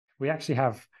we actually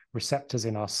have receptors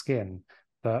in our skin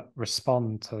that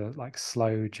respond to like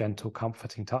slow, gentle,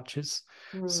 comforting touches.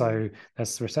 So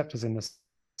there's receptors in the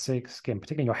skin,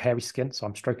 particularly in your hairy skin. So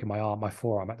I'm stroking my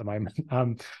forearm at the moment.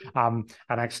 And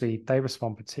actually they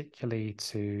respond particularly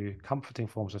to comforting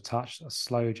forms of touch,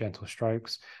 slow, gentle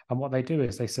strokes. And what they do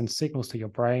is they send signals to your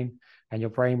brain, and your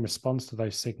brain responds to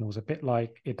those signals a bit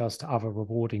like it does to other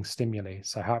rewarding stimuli.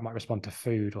 So how it might respond to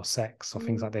food or sex or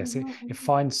things like this. It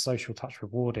finds social touch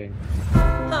rewarding.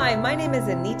 Hi, my name is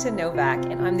Anita Nowak,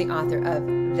 and I'm the author of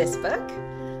this book.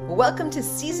 Welcome to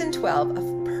Season 12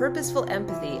 of Purposeful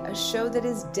Empathy, a show that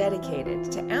is dedicated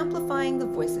to amplifying the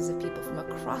voices of people from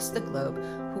across the globe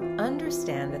who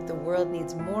understand that the world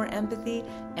needs more empathy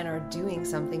and are doing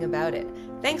something about it.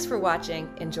 Thanks for watching.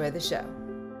 Enjoy the show.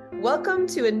 Welcome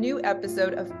to a new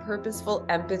episode of Purposeful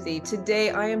Empathy.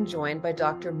 Today I am joined by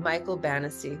Dr. Michael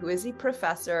Banissy, who is a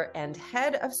professor and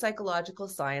head of psychological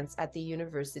science at the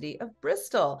University of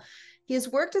Bristol. He has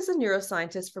worked as a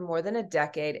neuroscientist for more than a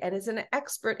decade and is an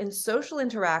expert in social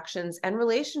interactions and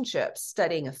relationships,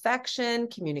 studying affection,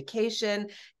 communication,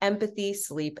 empathy,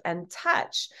 sleep, and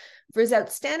touch. For his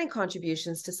outstanding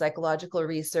contributions to psychological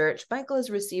research, Michael has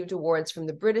received awards from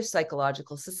the British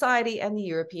Psychological Society and the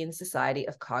European Society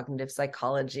of Cognitive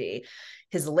Psychology.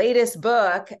 His latest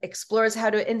book explores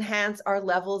how to enhance our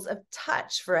levels of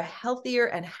touch for a healthier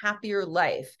and happier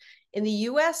life. In the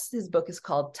US, his book is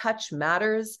called Touch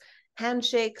Matters: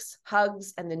 Handshakes,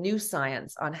 Hugs, and the New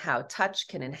Science on How Touch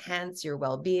Can Enhance Your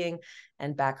Well-Being.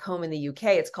 And back home in the UK,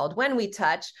 it's called When We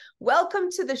Touch. Welcome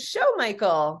to the show,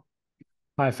 Michael.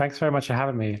 Hi, thanks very much for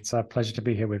having me. It's a pleasure to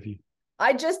be here with you.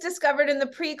 I just discovered in the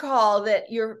pre-call that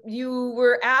you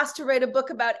were asked to write a book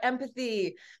about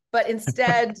empathy, but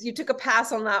instead you took a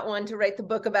pass on that one to write the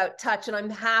book about touch, and I'm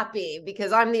happy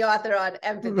because I'm the author on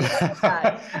empathy.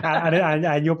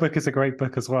 and your book is a great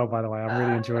book as well, by the way. I'm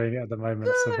really enjoying it at the moment,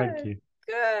 Good, so thank you.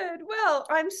 Good. Well,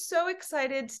 I'm so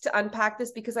excited to unpack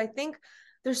this because I think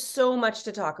there's so much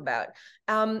to talk about.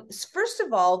 First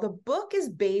of all, the book is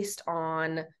based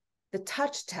on the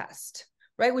touch test,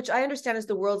 right? Which I understand is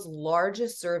the world's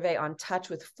largest survey on touch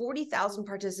with 40,000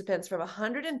 participants from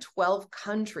 112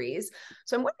 countries.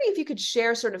 So I'm wondering if you could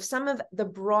share sort of some of the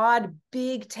broad,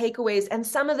 big takeaways and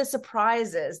some of the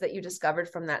surprises that you discovered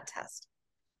from that test.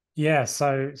 Yeah,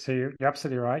 so you're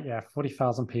absolutely right. Yeah,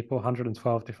 40,000 people,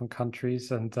 112 different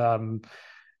countries. And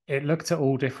it looked at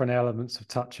all different elements of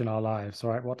touch in our lives,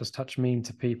 right? What does touch mean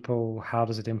to people? How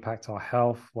does it impact our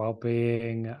health,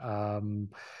 well-being?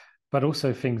 But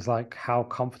also things like how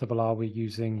comfortable are we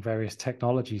using various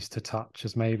technologies to touch,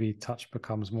 as maybe touch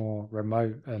becomes more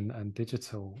remote and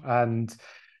digital. And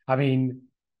I mean,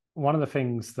 one of the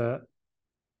things that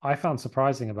I found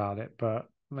surprising about it, but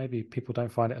maybe people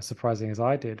don't find it as surprising as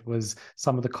I did, was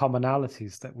some of the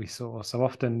commonalities that we saw. So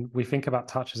often we think about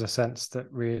touch as a sense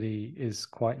that really is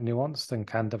quite nuanced and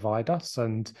can divide us.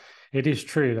 And it is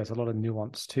true, there's a lot of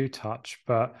nuance to touch,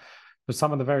 but for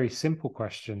some of the very simple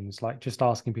questions, like just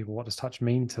asking people what does touch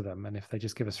mean to them, and if they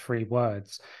just give us 3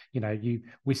 words,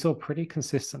 we saw pretty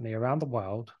consistently around the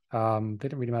world,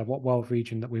 didn't really matter what world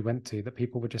region that we went to, that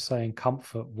people were just saying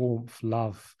comfort, warmth,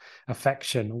 love,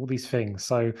 affection, all these things.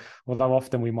 So although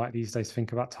often we might these days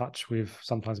think about touch with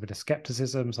sometimes a bit of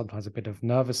skepticism, sometimes a bit of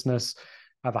nervousness,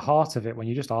 at the heart of it, when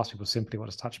you just ask people simply what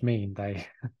does touch mean,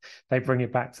 they bring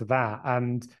it back to that.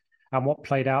 And what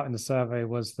played out in the survey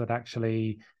was that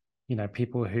actually,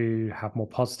 people who have more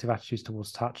positive attitudes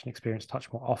towards touch and experience touch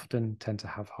more often tend to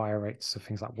have higher rates of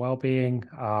things like well-being.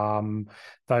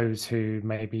 Those who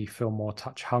maybe feel more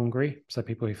touch hungry, so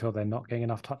people who feel they're not getting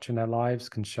enough touch in their lives,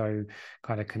 can show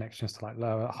kind of connections to like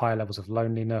higher levels of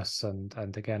loneliness and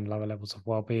again, lower levels of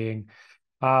well-being.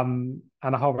 And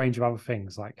a whole range of other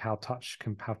things, like how touch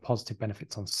can have positive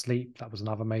benefits on sleep. That was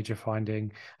another major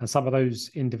finding. And some of those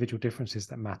individual differences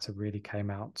that matter really came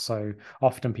out. So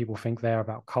often people think there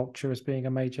about culture as being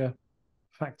a major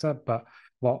factor, but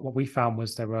what we found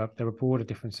was there were broader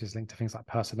differences linked to things like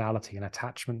personality and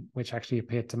attachment, which actually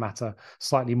appeared to matter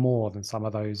slightly more than some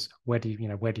of those where do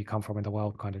you come from in the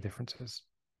world kind of differences.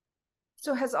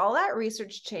 So has all that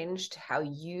research changed how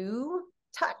you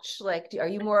touch? Like, are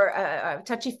you more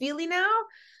touchy-feely now?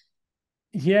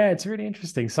 Yeah, it's really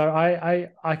interesting. So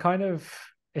I kind of,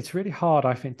 it's really hard,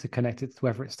 I think, to connect it to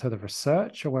whether it's to the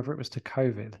research or whether it was to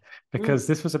COVID, because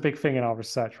this was a big thing in our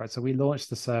research, right? So we launched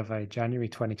the survey January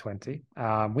 2020.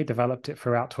 We developed it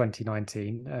throughout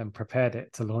 2019 and prepared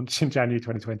it to launch in January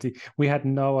 2020. We had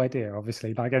no idea,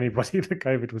 obviously, like anybody, that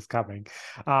COVID was coming.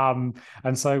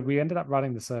 And so we ended up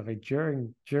running the survey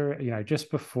during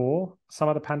just before some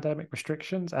of the pandemic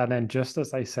restrictions, and then just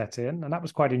as they set in. And that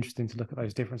was quite interesting to look at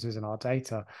those differences in our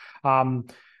data.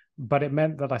 but it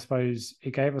meant that I suppose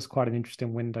it gave us quite an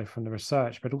interesting window from the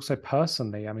research, but also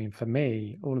personally, I mean, for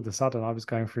me, all of a sudden I was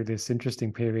going through this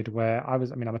interesting period where I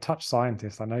mean, I'm a touch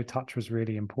scientist. I know touch was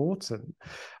really important,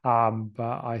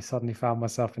 but I suddenly found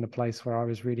myself in a place where I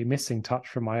was really missing touch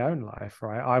from my own life,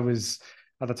 right? I was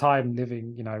at the time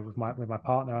living, with my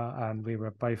partner, and we were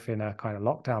both in a kind of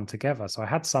lockdown together. So I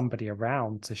had somebody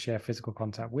around to share physical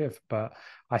contact with, but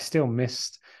I still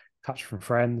missed touch from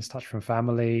friends, touch from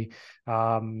family.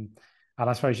 And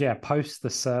I suppose, yeah, post the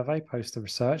survey, post the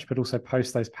research, but also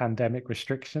post those pandemic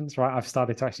restrictions, right? I've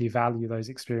started to actually value those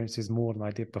experiences more than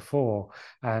I did before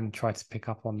and try to pick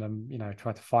up on them,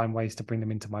 try to find ways to bring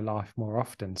them into my life more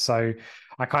often. So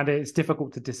it's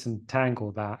difficult to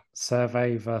disentangle that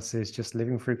survey versus just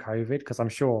living through COVID, because I'm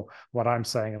sure what I'm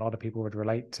saying a lot of people would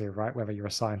relate to, right? Whether you're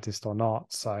a scientist or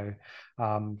not. So,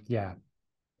 yeah.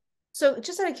 So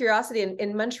just out of curiosity,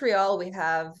 in Montreal, we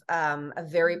have a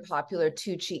very popular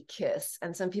two-cheek kiss.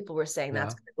 And some people were saying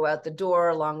that's going to go out the door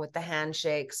along with the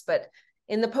handshakes. But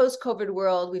in the post-COVID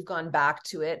world, we've gone back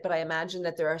to it. But I imagine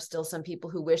that there are still some people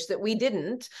who wish that we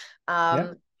didn't.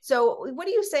 So what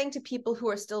are you saying to people who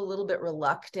are still a little bit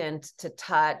reluctant to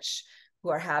touch, who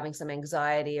are having some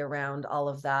anxiety around all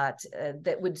of that,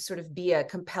 that would sort of be a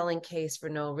compelling case for,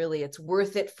 no, really, it's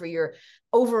worth it for your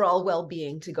overall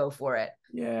well-being to go for it?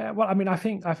 Yeah, well, I mean, I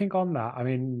think on that, I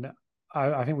mean,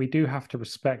 I think we do have to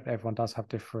respect that everyone does have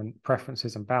different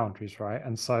preferences and boundaries, right?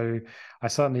 And so I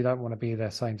certainly don't want to be there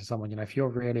saying to someone, if you're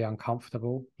really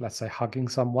uncomfortable, let's say hugging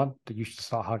someone, that you should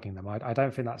start hugging them. I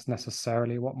don't think that's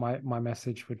necessarily what my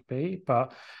message would be,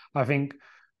 but I think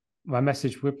my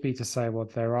message would be to say, well,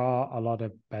 there are a lot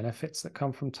of benefits that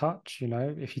come from touch.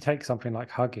 If you take something like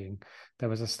hugging, there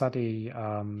was a study,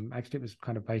 actually it was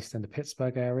kind of based in the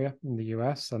Pittsburgh area in the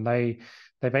US, and they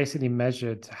basically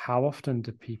measured how often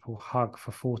do people hug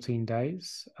for 14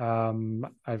 days over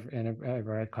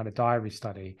a kind of diary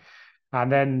study.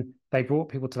 And then they brought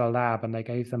people to the lab and they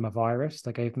gave them a virus,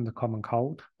 they gave them the common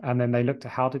cold, and then they looked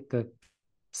at how did the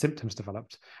symptoms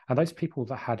developed. And those people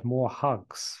that had more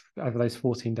hugs over those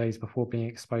 14 days before being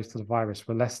exposed to the virus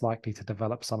were less likely to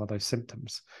develop some of those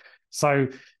symptoms. So,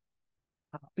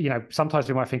 sometimes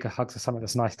we might think of hugs as something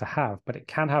that's nice to have, but it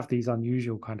can have these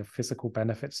unusual kind of physical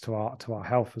benefits to our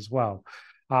health as well.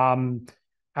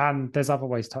 And there's other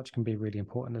ways touch can be really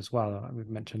important as well. We've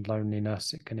mentioned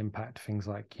loneliness. It can impact things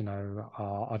like,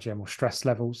 our general stress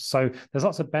levels. So there's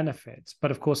lots of benefits.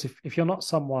 But of course, if you're not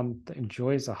someone that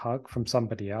enjoys a hug from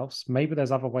somebody else, maybe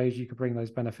there's other ways you could bring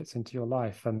those benefits into your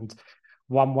life. And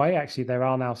one way, actually, there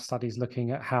are now studies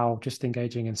looking at how just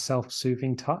engaging in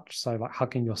self-soothing touch, so like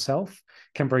hugging yourself,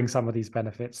 can bring some of these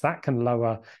benefits. That can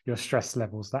lower your stress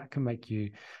levels. That can make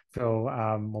you feel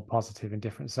more positive in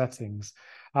different settings.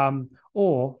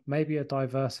 Or maybe a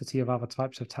diversity of other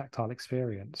types of tactile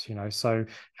experience, so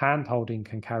hand holding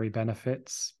can carry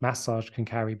benefits, massage can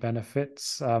carry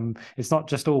benefits. It's not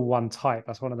just all one type.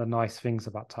 That's one of the nice things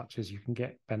about touch, is you can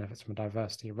get benefits from a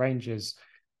diversity of ranges.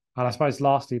 And I suppose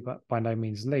lastly, but by no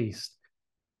means least,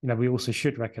 we also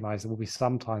should recognize there will be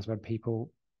some times when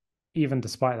people, even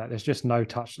despite that, there's just no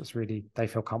touch that's really they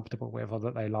feel comfortable with or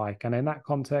that they like. And in that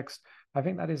context, I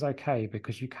think that is okay,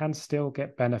 because you can still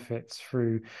get benefits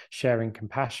through sharing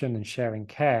compassion and sharing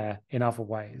care in other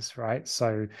ways, right?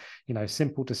 So,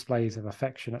 simple displays of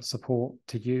affectionate support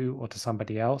to you or to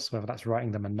somebody else, whether that's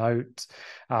writing them a note,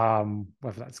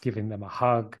 whether that's giving them a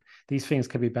hug, these things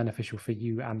can be beneficial for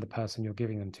you and the person you're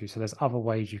giving them to. So there's other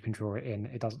ways you can draw it in.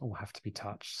 It doesn't all have to be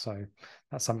touch. So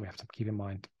that's something we have to keep in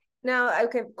mind. Now,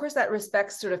 okay, of course, that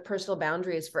respects sort of personal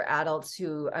boundaries for adults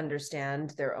who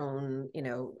understand their own,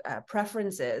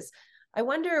 preferences. I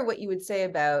wonder what you would say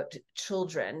about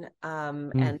children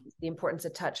and the importance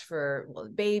of touch for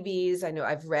babies. I know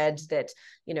I've read that,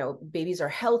 babies are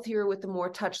healthier with the more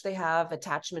touch they have.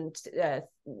 Attachment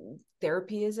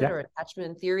therapy, is it, or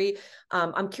attachment theory?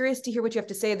 I'm curious to hear what you have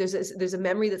to say. There's a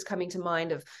memory that's coming to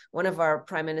mind of one of our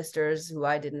prime ministers, who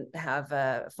I didn't have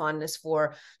a fondness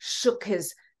for, shook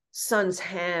his son's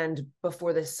hand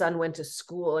before the son went to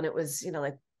school, and it was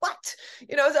like, what,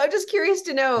 so I'm just curious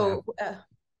to know.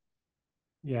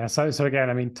 So again,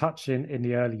 I mean, touch in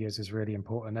the early years is really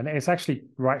important, and it's actually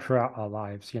right throughout our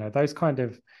lives. Those kind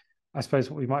of, I suppose,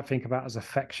 what we might think about as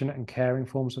affectionate and caring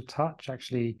forms of touch,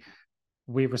 actually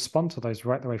we respond to those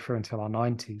right the way through until our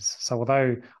 90s. So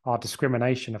although our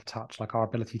discrimination of touch, like our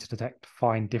ability to detect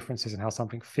fine differences in how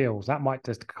something feels, that might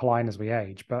just decline as we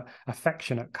age, but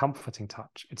affectionate, comforting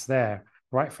touch, it's there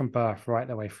right from birth, right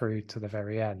the way through to the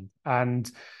very end. And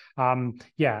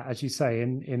as you say,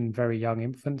 in very young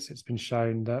infants, it's been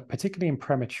shown that, particularly in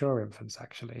premature infants,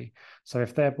 actually, so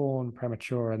if they're born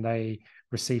premature and they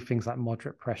receive things like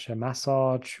moderate pressure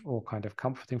massage or kind of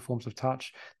comforting forms of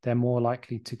touch, they're more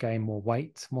likely to gain more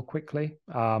weight more quickly.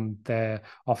 They're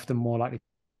often more likely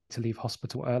to leave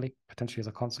hospital early, potentially as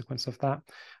a consequence of that.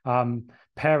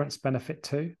 Parents benefit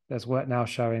too. There's work now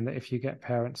showing that if you get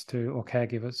parents to, or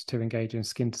caregivers to, engage in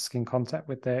skin-to-skin contact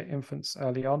with their infants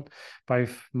early on,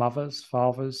 both mothers,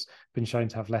 fathers, been shown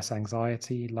to have less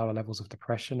anxiety, lower levels of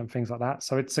depression and things like that.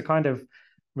 So it's a kind of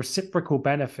reciprocal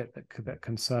benefit that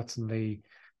can certainly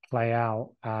play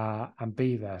out and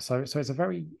be there. So it's a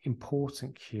very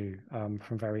important cue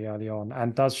from very early on,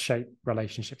 and does shape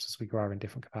relationships as we grow in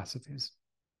different capacities.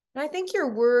 And I think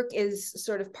your work is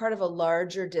sort of part of a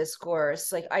larger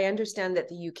discourse. Like, I understand that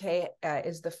the UK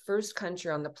is the first country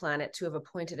on the planet to have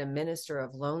appointed a minister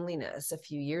of loneliness a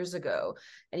few years ago.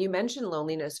 And you mentioned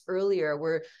loneliness earlier.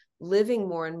 We're living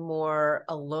more and more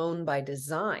alone by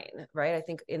design, right? I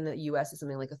think in the US, it's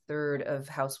something like a third of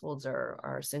households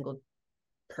are single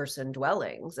person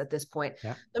dwellings at this point.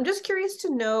 Yeah. I'm just curious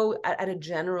to know at a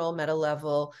general meta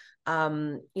level,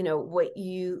 what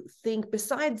you think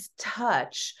besides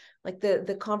touch, like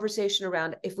the conversation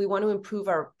around, if we want to improve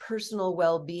our personal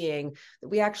well-being, that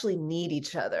we actually need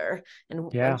each other. And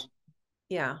yeah,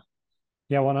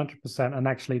 100%. And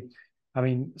actually, I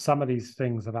mean, some of these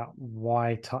things about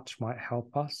why touch might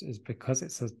help us is because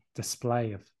it's a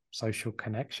display of social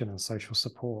connection and social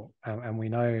support. And we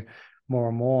know more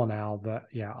and more now that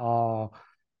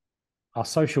our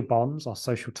social bonds, our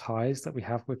social ties that we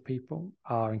have with people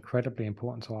are incredibly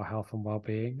important to our health and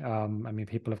well-being. I mean,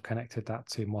 people have connected that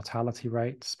to mortality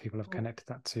rates. People have connected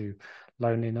that to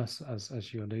loneliness,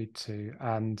 as you allude to.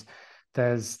 And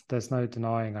there's no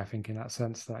denying, I think, in that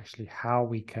sense, that actually how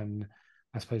we can,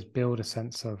 I suppose, build a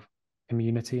sense of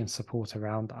community and support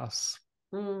around us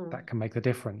that can make the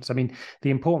difference. I mean,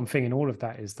 the important thing in all of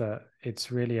that is that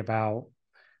it's really about,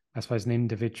 I suppose, an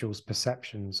individual's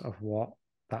perceptions of what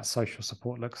that social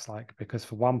support looks like. Because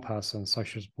for one person,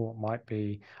 social support might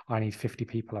be, I need 50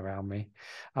 people around me.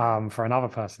 For another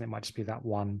person, it might just be that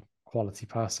one quality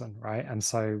person, right? And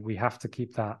so we have to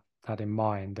keep that in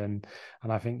mind. And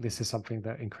I think this is something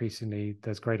that increasingly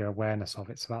there's greater awareness of.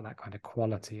 It's about that kind of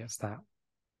quality. It's that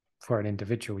for an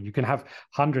individual, you can have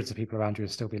hundreds of people around you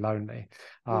and still be lonely.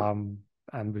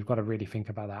 And we've got to really think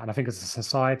about that. And I think as a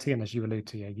society, and as you allude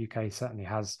to, UK certainly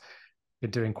has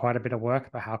been doing quite a bit of work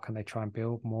about how can they try and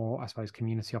build more, I suppose,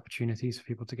 community opportunities for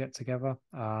people to get together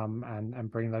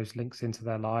and bring those links into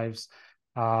their lives.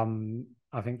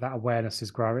 I think that awareness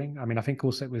is growing. I mean, I think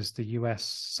also it was the US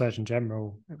Surgeon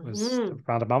General, it was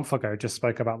around a month ago, just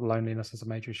spoke about loneliness as a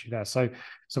major issue there. So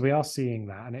we are seeing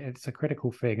that, and it's a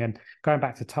critical thing. And going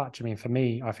back to touch, I mean, for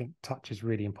me, I think touch is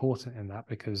really important in that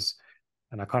because,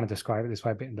 and I kind of describe it this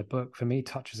way a bit in the book, for me,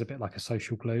 touch is a bit like a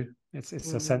social glue. It's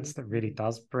a sense that really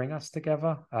does bring us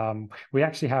together. We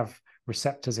actually have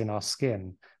receptors in our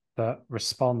skin that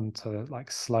respond to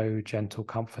like slow, gentle,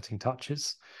 comforting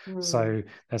touches. So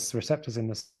there's receptors in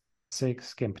the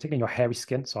skin, particularly in your hairy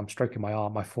skin. So I'm stroking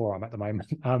my forearm at the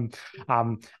moment.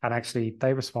 And actually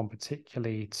they respond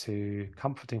particularly to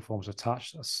comforting forms of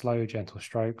touch, slow, gentle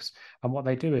strokes. And what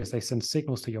they do is they send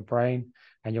signals to your brain,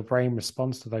 and your brain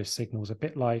responds to those signals a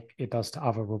bit like it does to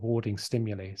other rewarding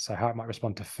stimuli. So how it might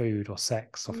respond to food or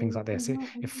sex or things like this.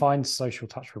 It finds social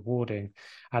touch rewarding.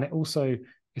 And it also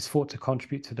is thought to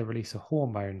contribute to the release of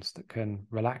hormones that can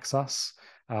relax us,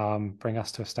 bring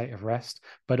us to a state of rest,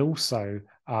 but also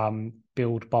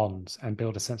build bonds and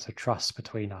build a sense of trust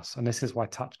between us. And this is why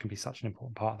touch can be such an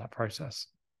important part of that process.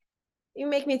 You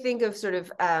make me think of sort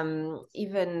of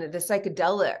even the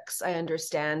psychedelics. I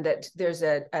understand that there's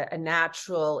a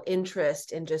natural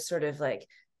interest in just sort of like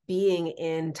being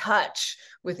in touch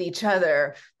with each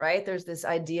other, right? There's this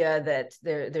idea that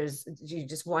there's you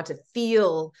just want to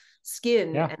feel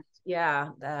skin,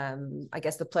 and I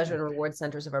guess the pleasure and reward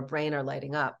centers of our brain are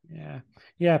lighting up.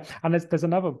 And there's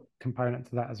another component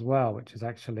to that as well, which is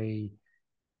actually,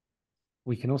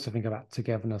 we can also think about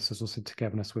togetherness as also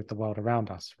togetherness with the world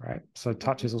around us, right? So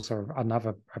touch is also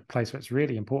another place where it's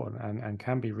really important and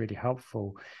can be really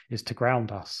helpful, is to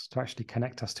ground us, to actually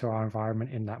connect us to our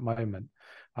environment in that moment.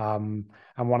 And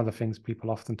one of the things people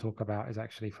often talk about is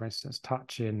actually, for instance,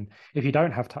 touch in, if you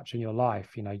don't have touch in your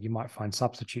life, you might find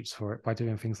substitutes for it by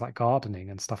doing things like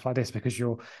gardening and stuff like this, because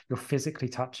you're physically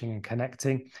touching and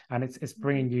connecting, and it's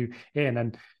bringing you in.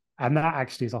 And that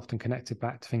actually is often connected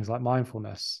back to things like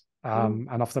mindfulness. And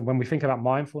often when we think about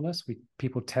mindfulness,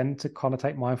 people tend to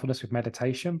connotate mindfulness with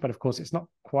meditation, but of course it's not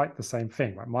quite the same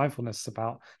thing, right? Mindfulness is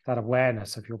about that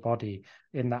awareness of your body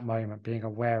in that moment, being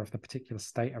aware of the particular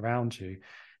state around you.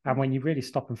 And when you really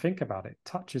stop and think about it,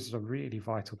 touch is a really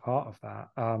vital part of that.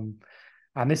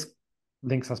 And this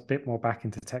links us a bit more back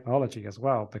into technology as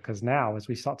well, because now as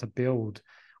we start to build,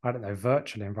 I don't know,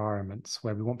 virtual environments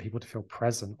where we want people to feel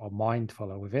present or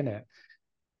mindful or within it,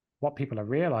 what people are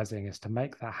realizing is to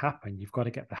make that happen, you've got to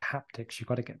get the haptics, you've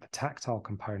got to get the tactile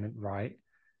component right,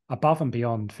 above and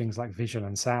beyond things like vision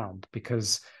and sound.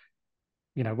 Because,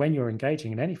 you know, when you're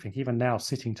engaging in anything, even now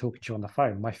sitting talking to you on the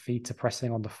phone, my feet are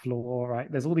pressing on the floor,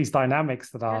 right? There's all these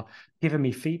dynamics that are giving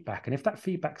me feedback. And if that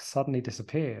feedback suddenly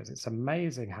disappears, it's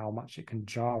amazing how much it can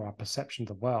jar our perception of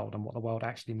the world and what the world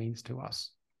actually means to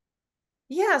us.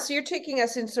 Yeah, so you're taking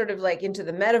us in sort of like into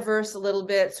the metaverse a little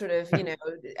bit, sort of,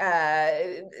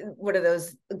 what are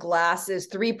those glasses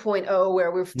 3.0,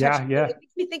 where we're touching. Yeah. It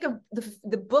makes me think of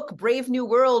the book Brave New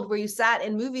World, where you sat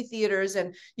in movie theaters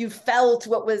and you felt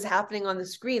what was happening on the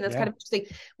screen. That's kind of interesting.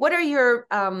 What are your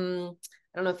I don't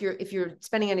know if you're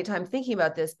spending any time thinking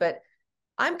about this, but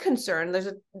I'm concerned. There's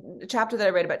a chapter that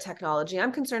I read about technology.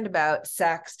 I'm concerned about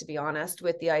sex, to be honest,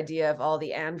 with the idea of all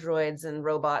the androids and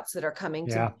robots that are coming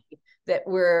to be, that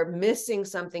we're missing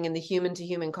something in the human to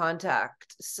human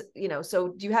contact. So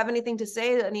do you have anything to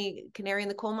say? Any canary in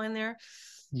the coal mine there?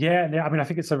 Yeah. I mean, I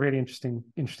think it's a really interesting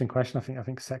question. I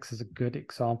think sex is a good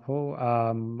example.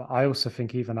 I also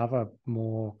think even other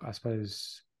more, I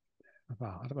suppose,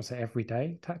 well, I don't want to say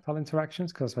everyday tactile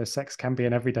interactions, because I suppose sex can be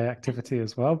an everyday activity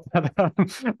as well. But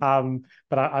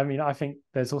I mean, I think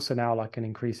there's also now like an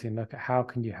increasing look at how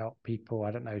can you help people,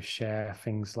 I don't know, share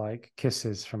things like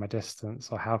kisses from a distance,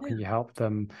 or how can you help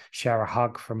them share a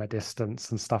hug from a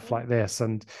distance and stuff like this.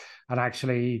 And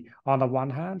actually, on the one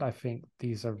hand, I think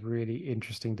these are really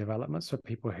interesting developments for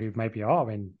people who maybe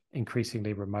are in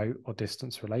increasingly remote or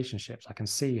distance relationships. I can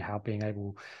see how being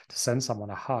able to send someone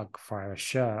a hug via a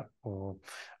shirt, or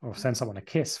send someone a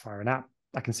kiss via an app,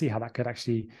 I can see how that could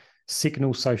actually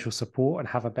signal social support and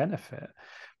have a benefit.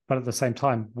 But at the same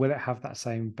time, will it have that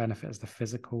same benefit as the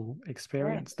physical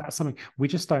experience? That's something we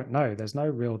just don't know. There's no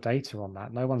real data on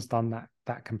that. No one's done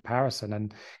that comparison.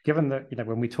 And given that, you know,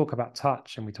 when we talk about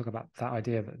touch and we talk about that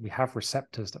idea that we have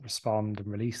receptors that respond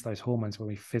and release those hormones when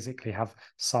we physically have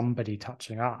somebody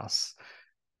touching us,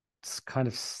 it's kind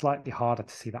of slightly harder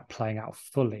to see that playing out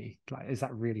fully. Like, is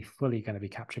that really fully going to be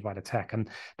captured by the tech? And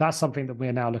that's something that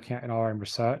we're now looking at in our own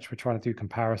research. We're trying to do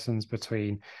comparisons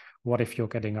between what if you're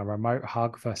getting a remote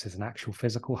hug versus an actual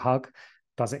physical hug?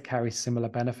 Does it carry similar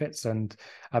benefits? And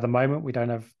at the moment, we don't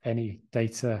have any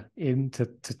data in to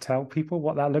tell people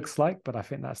what that looks like, but I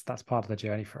think that's part of the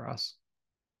journey for us.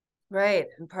 Right.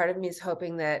 And part of me is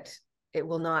hoping that it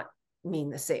will not mean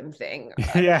the same thing.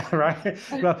 Yeah, right.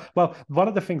 Well, one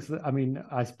of the things that, I mean,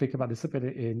 I speak about this a bit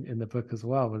in the book as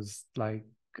well, was like,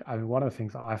 I mean, one of the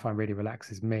things that I find really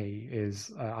relaxes me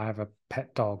is I have a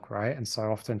pet dog, right? And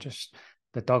so often just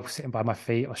the dog sitting by my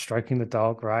feet or stroking the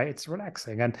dog, right? It's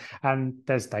relaxing. And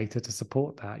there's data to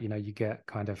support that. You know, you get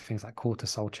kind of things like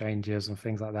cortisol changes and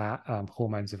things like that,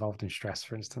 hormones involved in stress,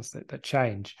 for instance, that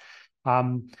change.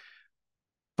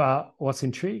 But what's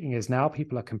intriguing is now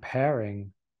people are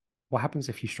comparing what happens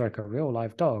if you stroke a real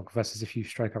live dog versus if you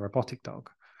stroke a robotic dog,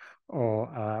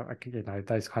 or you know,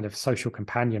 those kind of social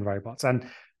companion robots. And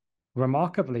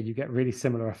remarkably, you get really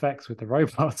similar effects with the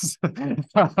robots. And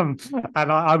I'm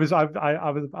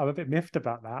a bit miffed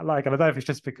about that. Like, I don't know if it's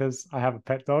just because I have a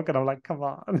pet dog and I'm like, come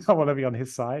on, I want to be on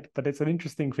his side. But it's an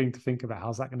interesting thing to think about.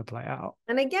 How's that going to play out?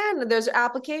 And again, there's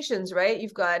applications, right?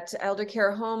 You've got elder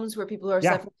care homes where people who are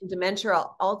suffering from dementia,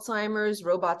 Alzheimer's,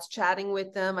 robots chatting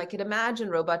with them. I could imagine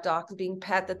robot dogs being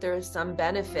pet, that there is some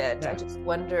benefit. I just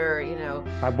wonder, you know.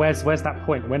 Where's that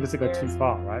point? When does it go too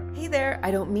far, right? Hey there.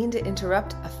 I don't mean to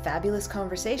interrupt a fabulous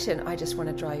conversation. I just want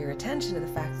to draw your attention to the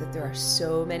fact that there are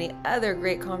so many other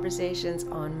great conversations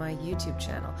on my YouTube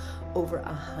channel. Over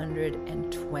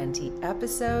 120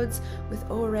 episodes with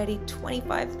already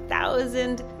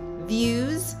 25,000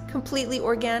 views, completely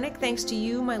organic. Thanks to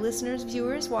you, my listeners,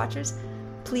 viewers, watchers.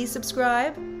 Please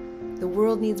subscribe. The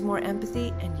world needs more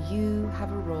empathy, and you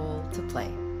have a role to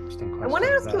play. I want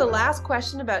to ask you a last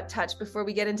question about touch before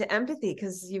we get into empathy,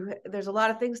 because there's a lot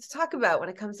of things to talk about when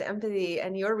it comes to empathy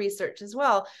and your research as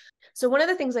well. So one of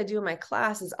the things I do in my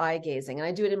class is eye gazing, and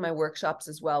I do it in my workshops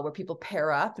as well, where people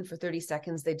pair up and for 30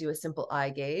 seconds they do a simple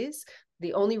eye gaze.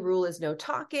 The only rule is no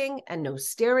talking and no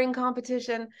staring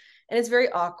competition. And it's very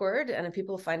awkward, and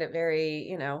people find it very,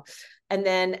 you know, and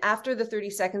then after the 30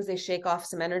 seconds, they shake off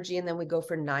some energy, and then we go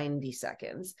for 90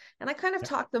 seconds. And I kind of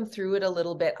talk them through it a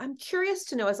little bit. I'm curious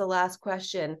to know, as a last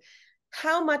question,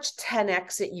 how much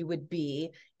 10x it you would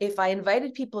be if I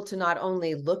invited people to not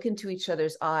only look into each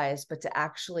other's eyes, but to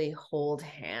actually hold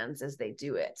hands as they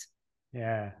do it.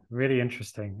 Yeah, really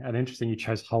interesting. And interesting you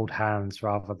chose hold hands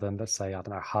rather than, let's say, I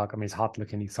don't know, hug. I mean, it's hard to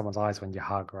look in someone's eyes when you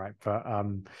hug, right? But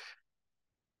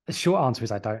The short answer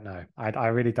is I don't know. I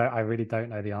really don't. I really don't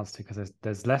know the answer because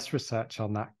there's less research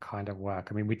on that kind of work.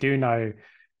 I mean, we do know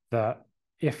that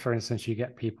if, for instance, you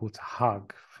get people to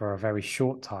hug for a very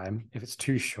short time, if it's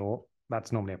too short,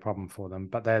 that's normally a problem for them.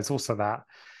 But there's also that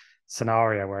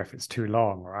scenario where if it's too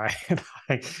long, right,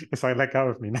 it's like let go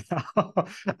of me now.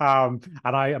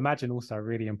 And I imagine also a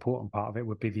really important part of it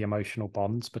would be the emotional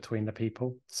bonds between the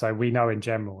people. So we know in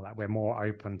general that we're more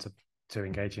open to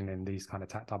engaging in these kind of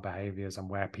tactile behaviors and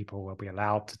where people will be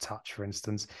allowed to touch, for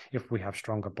instance, if we have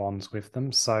stronger bonds with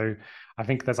them. So I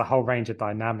think there's a whole range of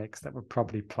dynamics that would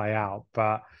probably play out.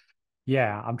 But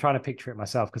yeah, I'm trying to picture it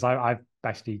myself because I've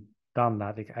actually done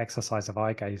that the exercise of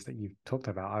eye gaze that you've talked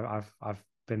about. I've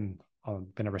been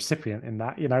a recipient in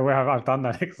that, where I've done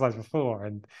that exercise before,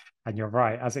 and you're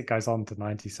right. As it goes on to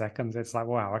 90 seconds, it's like,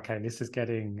 wow, okay, this is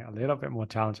getting a little bit more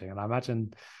challenging. And I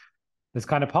imagine there's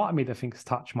kind of part of me that thinks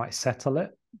touch might settle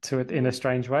it to it in a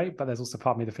strange way, but there's also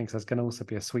part of me that thinks there's going to also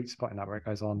be a sweet spot in that where it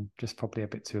goes on just probably a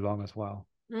bit too long as well.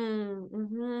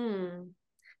 Mm-hmm.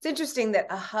 It's interesting that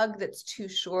a hug that's too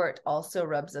short also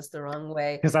rubs us the wrong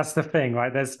way. Because that's the thing,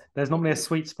 right? There's normally a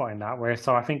sweet spot in that where,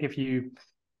 so I think if you,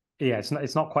 yeah,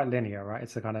 it's not quite linear, right?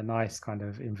 It's a kind of nice kind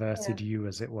of inverted U,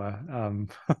 as it were.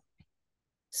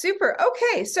 Super.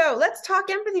 Okay, so let's talk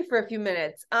empathy for a few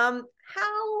minutes.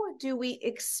 How do we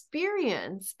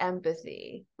experience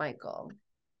empathy, Michael?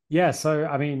 Yeah, so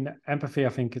I mean, empathy, I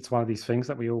think it's one of these things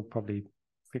that we all probably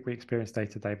think we experience day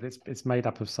to day, but it's made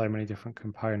up of so many different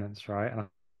components, right? And I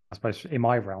suppose in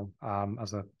my realm,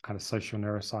 as a kind of social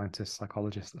neuroscientist,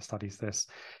 psychologist that studies this,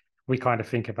 we kind of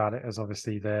think about it as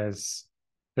obviously there's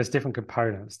different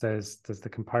components. There's the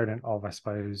component of, I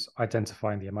suppose,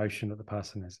 identifying the emotion that the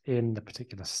person is in, the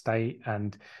particular state,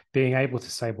 and being able to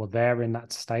say, well, they're in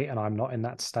that state and I'm not in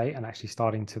that state, and actually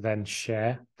starting to then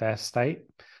share their state.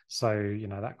 So,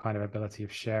 that kind of ability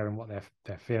of sharing what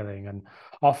they're feeling. And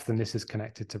often this is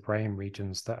connected to brain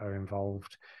regions that are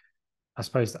involved. I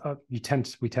suppose we tend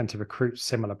to recruit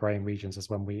similar brain regions as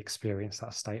when we experience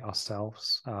that state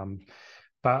ourselves.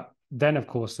 But then, of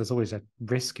course, there's always a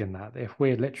risk in that if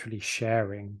we're literally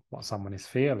sharing what someone is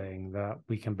feeling, that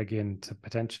we can begin to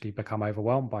potentially become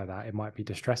overwhelmed by that. It might be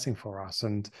distressing for us.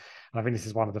 And I think this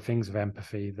is one of the things of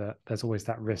empathy, that there's always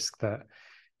that risk that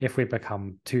if we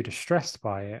become too distressed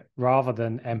by it, rather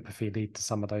than empathy lead to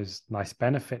some of those nice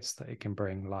benefits that it can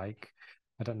bring, like,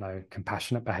 I don't know,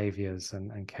 compassionate behaviors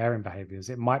and caring behaviors,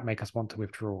 it might make us want to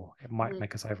withdraw. It might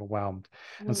make us overwhelmed.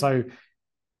 And so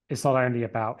it's not only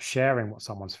about sharing what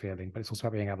someone's feeling, but it's also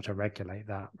about being able to regulate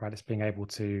that, right? It's being able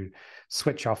to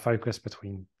switch our focus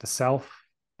between the self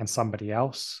and somebody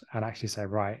else and actually say,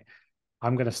 right,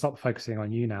 I'm going to stop focusing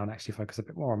on you now and actually focus a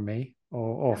bit more on me,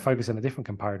 or focus on a different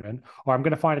component, or I'm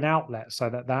going to find an outlet so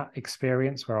that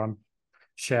experience where I'm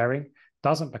sharing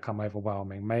doesn't become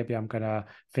overwhelming. Maybe I'm going to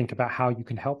think about how you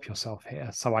can help yourself here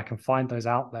so I can find those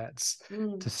outlets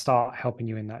to start helping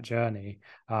you in that journey.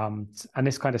 And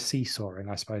this kind of seesawing,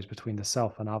 I suppose, between the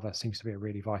self and other seems to be a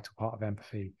really vital part of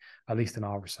empathy, at least in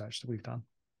our research that we've done.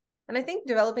 And I think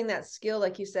developing that skill,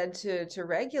 like you said, to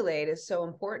regulate is so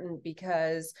important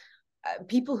because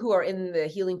people who are in the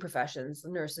healing professions,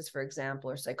 nurses, for example,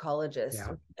 or psychologists,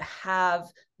 have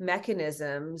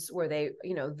mechanisms where they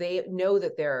know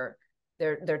that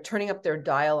they're turning up their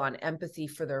dial on empathy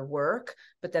for their work,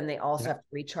 but then they also have to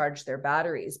recharge their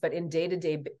batteries. But in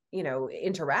day-to-day,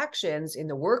 interactions in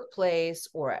the workplace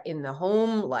or in the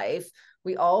home life,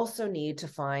 we also need to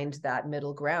find that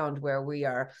middle ground where we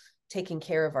are taking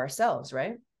care of ourselves,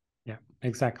 right? Yeah,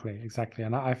 exactly.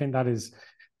 And I think that is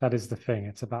the thing.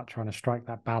 It's about trying to strike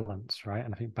that balance, right?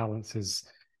 And I think balance is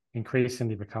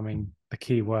increasingly becoming the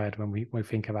key word when we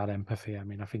think about empathy. I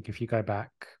mean, I think if you go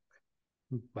back,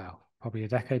 well, probably a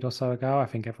decade or so ago, I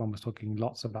think everyone was talking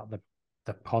lots about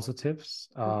the positives.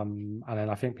 And then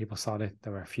I think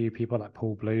there were a few people like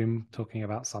Paul Bloom talking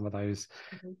about some of those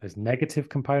negative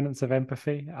components of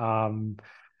empathy. And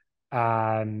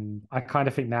I kind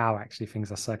of think now actually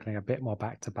things are circling a bit more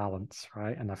back to balance,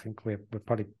 right? And I think we're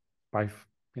probably both,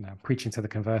 preaching to the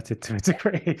converted to a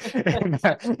degree in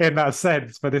that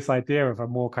sense, but this idea of a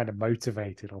more kind of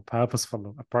motivated or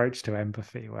purposeful approach to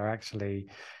empathy, where actually,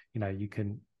 you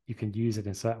can use it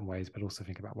in certain ways, but also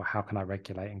think about, well, how can I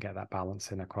regulate and get that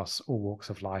balance in across all walks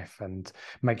of life and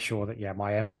make sure that,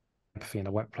 my empathy in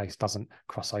the workplace doesn't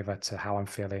cross over to how I'm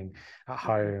feeling at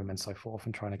home and so forth,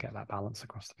 and trying to get that balance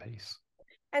across the piece.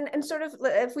 And sort of,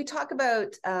 if we talk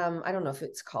about, I don't know if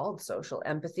it's called social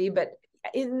empathy, but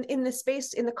in the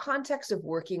space, in the context of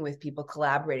working with people,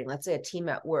 collaborating, let's say a team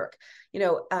at work,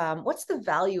 what's the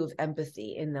value of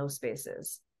empathy in those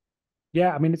spaces?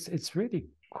 Yeah, I mean, it's really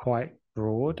quite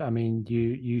broad. I mean,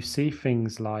 you see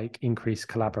things like increased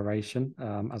collaboration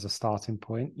as a starting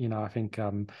point. I think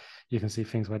you can see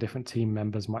things where different team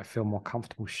members might feel more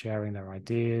comfortable sharing their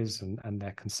ideas and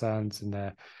their concerns and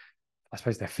I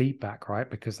suppose their feedback, right?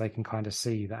 Because they can kind of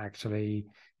see that actually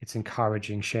it's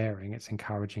encouraging sharing, it's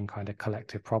encouraging kind of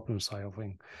collective problem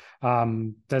solving.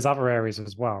 There's other areas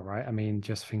as well, right? I mean,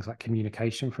 just things like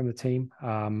communication from the team.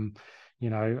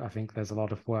 I think there's a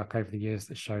lot of work over the years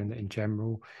that's shown that in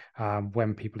general,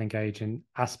 when people engage in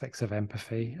aspects of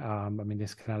empathy, I mean,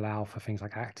 this can allow for things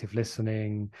like active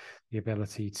listening, the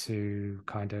ability to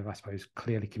kind of, I suppose,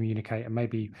 clearly communicate and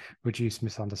maybe reduce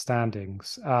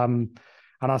misunderstandings.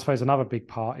 And I suppose another big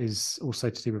part is also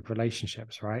to do with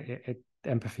relationships, right?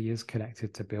 Empathy is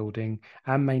connected to building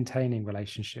and maintaining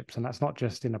relationships. And that's not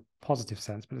just in a positive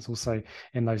sense, but it's also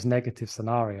in those negative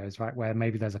scenarios, right? Where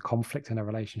maybe there's a conflict in a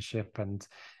relationship and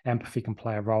empathy can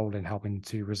play a role in helping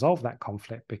to resolve that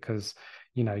conflict because,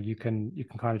 you can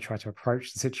kind of try to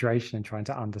approach the situation and trying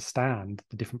to understand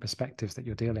the different perspectives that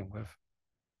you're dealing with.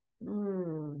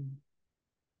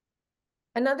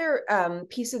 Another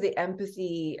piece of the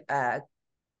empathy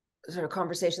sort of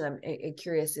conversation I'm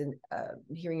curious in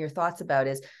hearing your thoughts about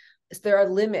is there are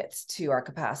limits to our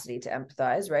capacity to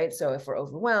empathize, right? So if we're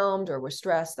overwhelmed or we're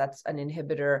stressed, that's an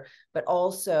inhibitor, but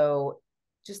also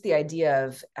just the idea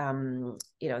of, and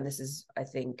this is, I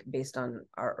think, based on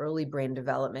our early brain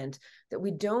development, that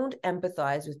we don't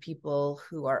empathize with people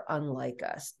who are unlike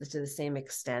us to the same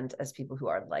extent as people who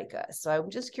are like us. So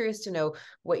I'm just curious to know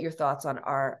what your thoughts on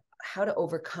are, how to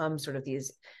overcome sort of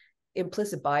these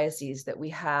implicit biases that we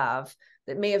have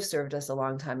that may have served us a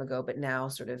long time ago, but now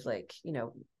sort of like,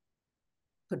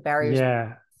 put barriers.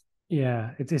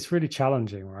 Yeah, it's really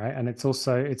challenging, right? And it's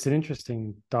an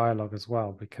interesting dialogue as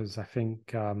well, because I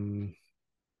think I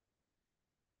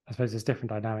suppose there's different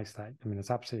dynamics that, I mean, it's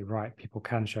absolutely right. People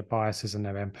can show biases in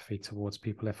their empathy towards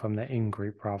people if from their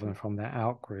in-group rather than from their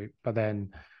out-group. But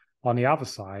then on the other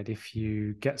side, if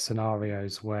you get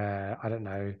scenarios where, I don't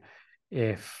know,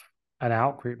 if an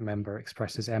out-group member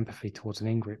expresses empathy towards an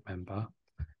in-group member,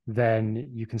 then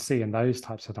you can see in those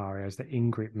types of scenarios that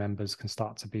in-group members can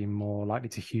start to be more likely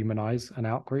to humanize an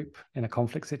out-group in a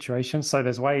conflict situation. So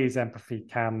there's ways empathy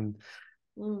can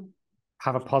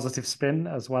have a positive spin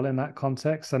as well in that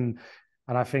context. And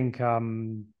I think,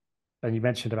 and you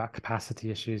mentioned about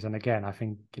capacity issues. And again, I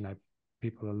think,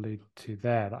 people allude to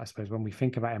there that I suppose when we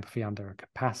think about empathy under a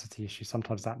capacity issue,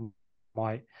 sometimes that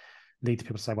might lead to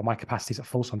people to say, well, my capacity's at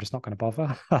full, so I'm just not going to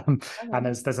bother. And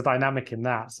there's a dynamic in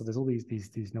that. So there's all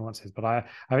these nuances. But I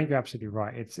think you're absolutely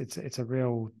right. It's a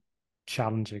real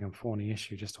challenging and thorny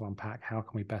issue just to unpack. How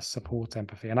can we best support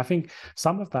empathy? And I think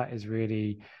some of that is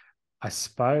really, I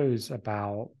suppose,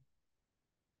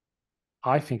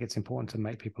 I think it's important to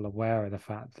make people aware of the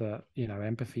fact that,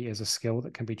 empathy is a skill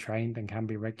that can be trained and can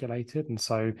be regulated. And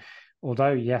so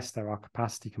although, yes, there are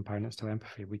capacity components to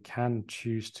empathy, we can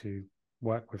choose to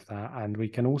work with that. And we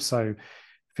can also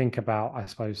think about, I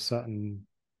suppose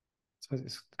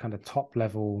it's kind of top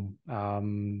level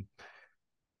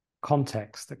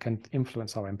context that can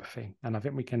influence our empathy. And I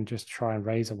think we can just try and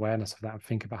raise awareness of that and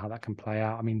think about how that can play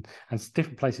out. I mean, and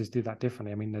different places do that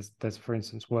differently. I mean, there's for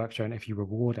instance, work showing if you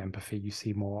reward empathy, you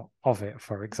see more of it,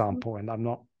 for example. And I'm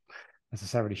not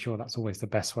necessarily sure that's always the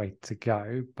best way to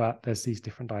go, but there's these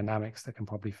different dynamics that can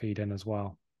probably feed in as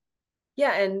well.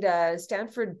 Yeah, and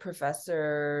Stanford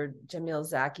professor Jamil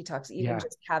Zaki talks even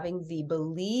just having the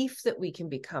belief that we can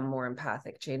become more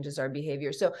empathic changes our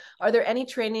behavior. So are there any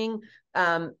training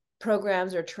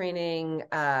programs or training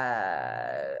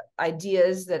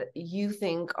ideas that you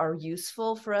think are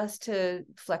useful for us to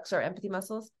flex our empathy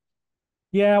muscles?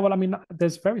 Yeah, well, I mean,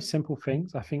 there's very simple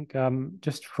things. I think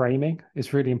just framing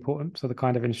is really important. So the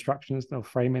kind of instructions or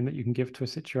framing that you can give to a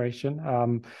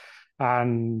situation.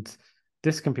 And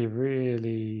this can be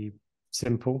really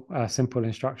simple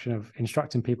instruction of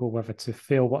instructing people whether to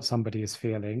feel what somebody is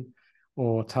feeling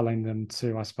or telling them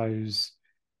to, I suppose,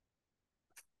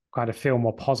 kind of feel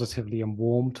more positively and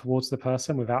warm towards the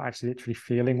person without actually literally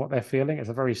feeling what they're feeling. It's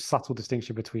a very subtle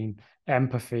distinction between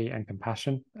empathy and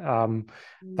compassion.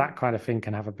 That kind of thing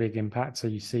can have a big impact. So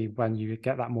you see when you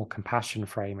get that more compassion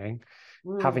framing,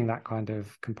 having that kind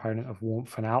of component of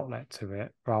warmth and outlet to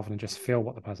it, rather than just feel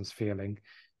what the person's feeling,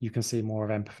 you can see more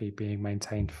of empathy being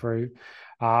maintained through.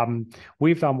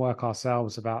 We've done work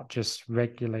ourselves about just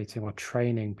regulating or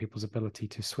training people's ability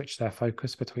to switch their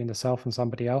focus between the self and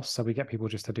somebody else. So we get people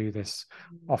just to do this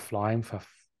offline for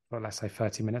let's say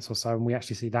 30 minutes or so. And we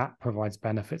actually see that provides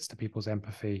benefits to people's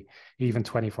empathy even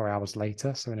 24 hours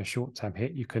later. So in a short-term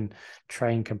hit, you can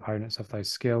train components of those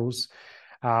skills.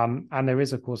 And there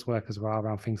is, of course, work as well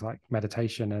around things like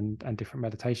meditation and different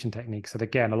meditation techniques. And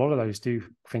again, a lot of those do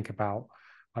think about,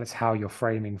 well, it's how you're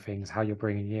framing things, how you're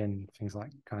bringing in things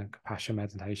like kind of compassion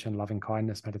meditation, loving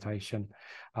kindness meditation.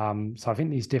 So I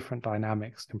think these different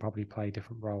dynamics can probably play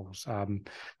different roles. And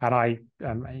I,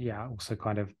 also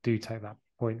kind of do take that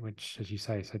point, which, as you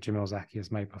say, so Jamil Zaki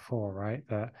has made before, right?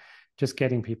 That just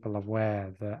getting people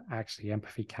aware that actually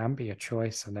empathy can be a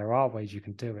choice and there are ways you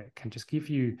can do it, can just give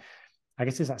you, I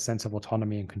guess, it's that sense of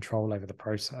autonomy and control over the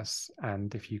process.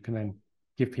 And if you can then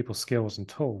give people skills and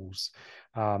tools,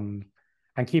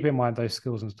 and keep in mind those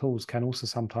skills and tools can also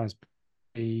sometimes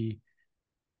be,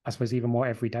 I suppose, even more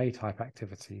everyday type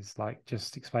activities, like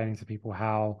just explaining to people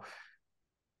how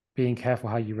being careful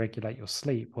how you regulate your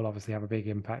sleep will obviously have a big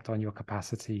impact on your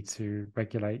capacity to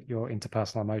regulate your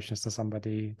interpersonal emotions to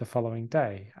somebody the following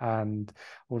day. And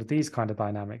all of these kind of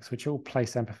dynamics, which all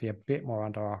place empathy a bit more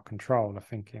under our control, of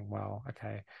thinking, well,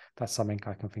 okay, that's something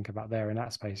I can think about there in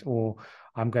that space. Or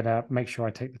I'm going to make sure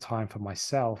I take the time for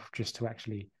myself just to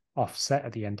actually offset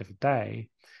at the end of the day.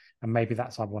 And maybe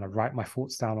that's, I want to write my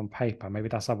thoughts down on paper. Maybe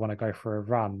that's, I want to go for a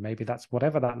run. Maybe that's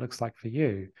whatever that looks like for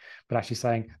you. But actually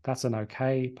saying that's an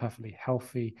okay, perfectly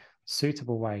healthy,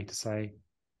 suitable way to say,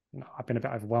 I've been a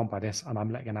bit overwhelmed by this and I'm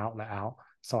letting an outlet out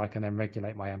so I can then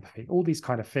regulate my empathy. All these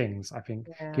kind of things, I think,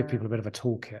 give people a bit of a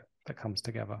toolkit that comes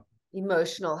together.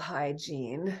 Emotional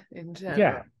hygiene in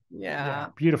general. Yeah.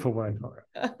 Beautiful word for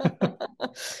it.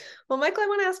 Well, Michael, I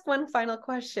want to ask one final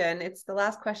question. It's the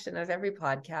last question of every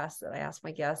podcast that I ask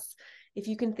my guests. If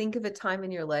you can think of a time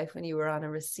in your life when you were on a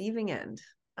receiving end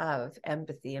of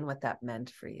empathy and what that meant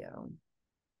for you.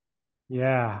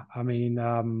 Yeah, I mean,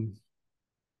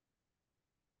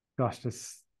 gosh,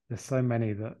 there's so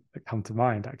many that come to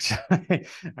mind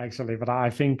actually, but I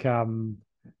think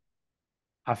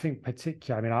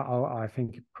particularly, I mean, I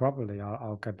think probably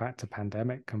I'll go back to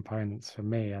pandemic components for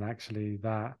me, and actually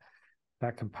that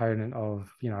component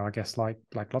of, I guess like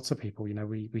lots of people,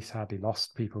 we sadly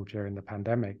lost people during the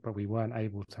pandemic, but we weren't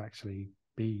able to actually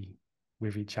be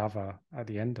with each other at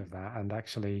the end of that. And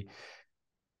actually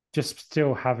just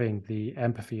still having the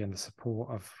empathy and the support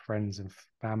of friends and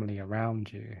family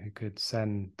around you who could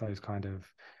send those kind of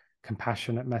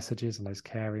compassionate messages and those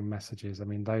caring messages. I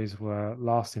mean, those were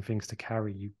lasting things to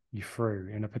carry you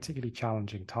through in a particularly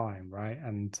challenging time, right?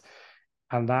 And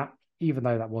that, even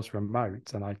though that was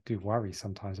remote, and I do worry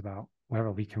sometimes about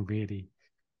whether we can really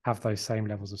have those same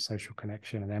levels of social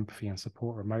connection and empathy and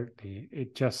support remotely,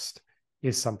 it just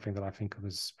is something that I think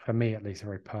was, for me at least, a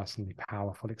very personally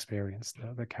powerful experience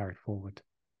that carried forward.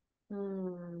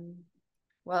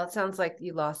 Well, it sounds like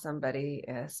you lost somebody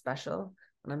special,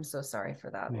 and I'm so sorry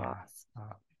for that loss.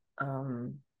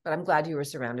 But I'm glad you were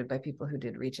surrounded by people who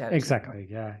did reach out. Exactly.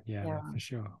 Yeah, for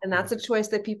sure. And that's a choice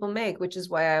that people make, which is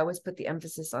why I always put the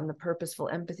emphasis on the purposeful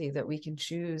empathy, that we can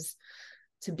choose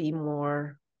to be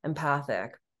more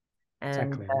empathic. And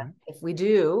exactly, right. If we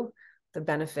do, the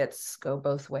benefits go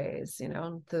both ways,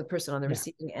 the person on the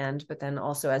receiving end, but then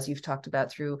also, as you've talked about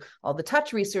through all the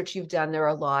touch research you've done, there are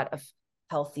a lot of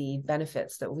healthy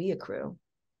benefits that we accrue.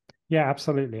 Yeah,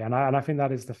 absolutely. And I think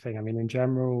that is the thing. I mean, in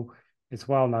general, it's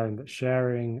well known that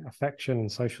sharing affection and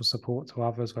social support to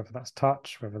others, whether that's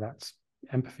touch, whether that's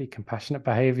empathy, compassionate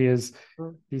behaviors,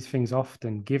 these things,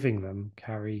 often giving them,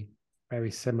 carry very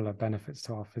similar benefits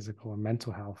to our physical and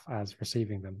mental health as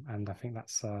receiving them. And I think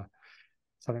that's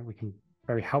something we can,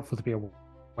 very helpful to be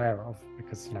aware of,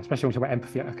 because, especially when we talk about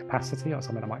empathy at a capacity or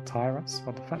something that might tire us,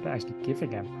 but the fact that actually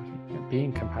giving empathy,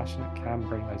 being compassionate, can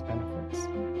bring those benefits.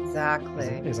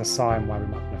 Exactly. Is a sign why we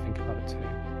might want to think about it too.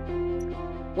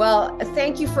 Well,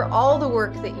 thank you for all the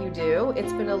work that you do.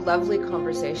 It's been a lovely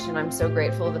conversation. I'm so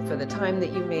grateful for the time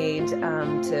that you made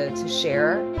to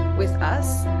share with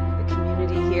us, the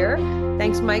community here.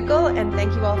 Thanks, Michael, and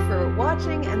thank you all for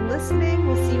watching and listening.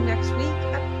 We'll see you next week.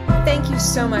 Thank you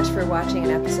so much for watching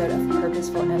an episode of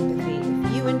Purposeful Empathy.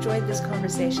 If you enjoyed this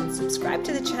conversation, subscribe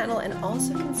to the channel and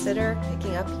also consider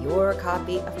picking up your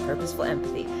copy of Purposeful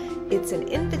Empathy. It's an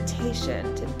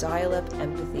invitation to dial up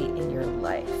empathy in your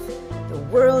life. The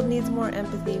world needs more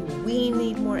empathy. We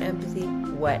need more empathy.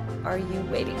 What are you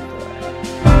waiting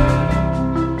for?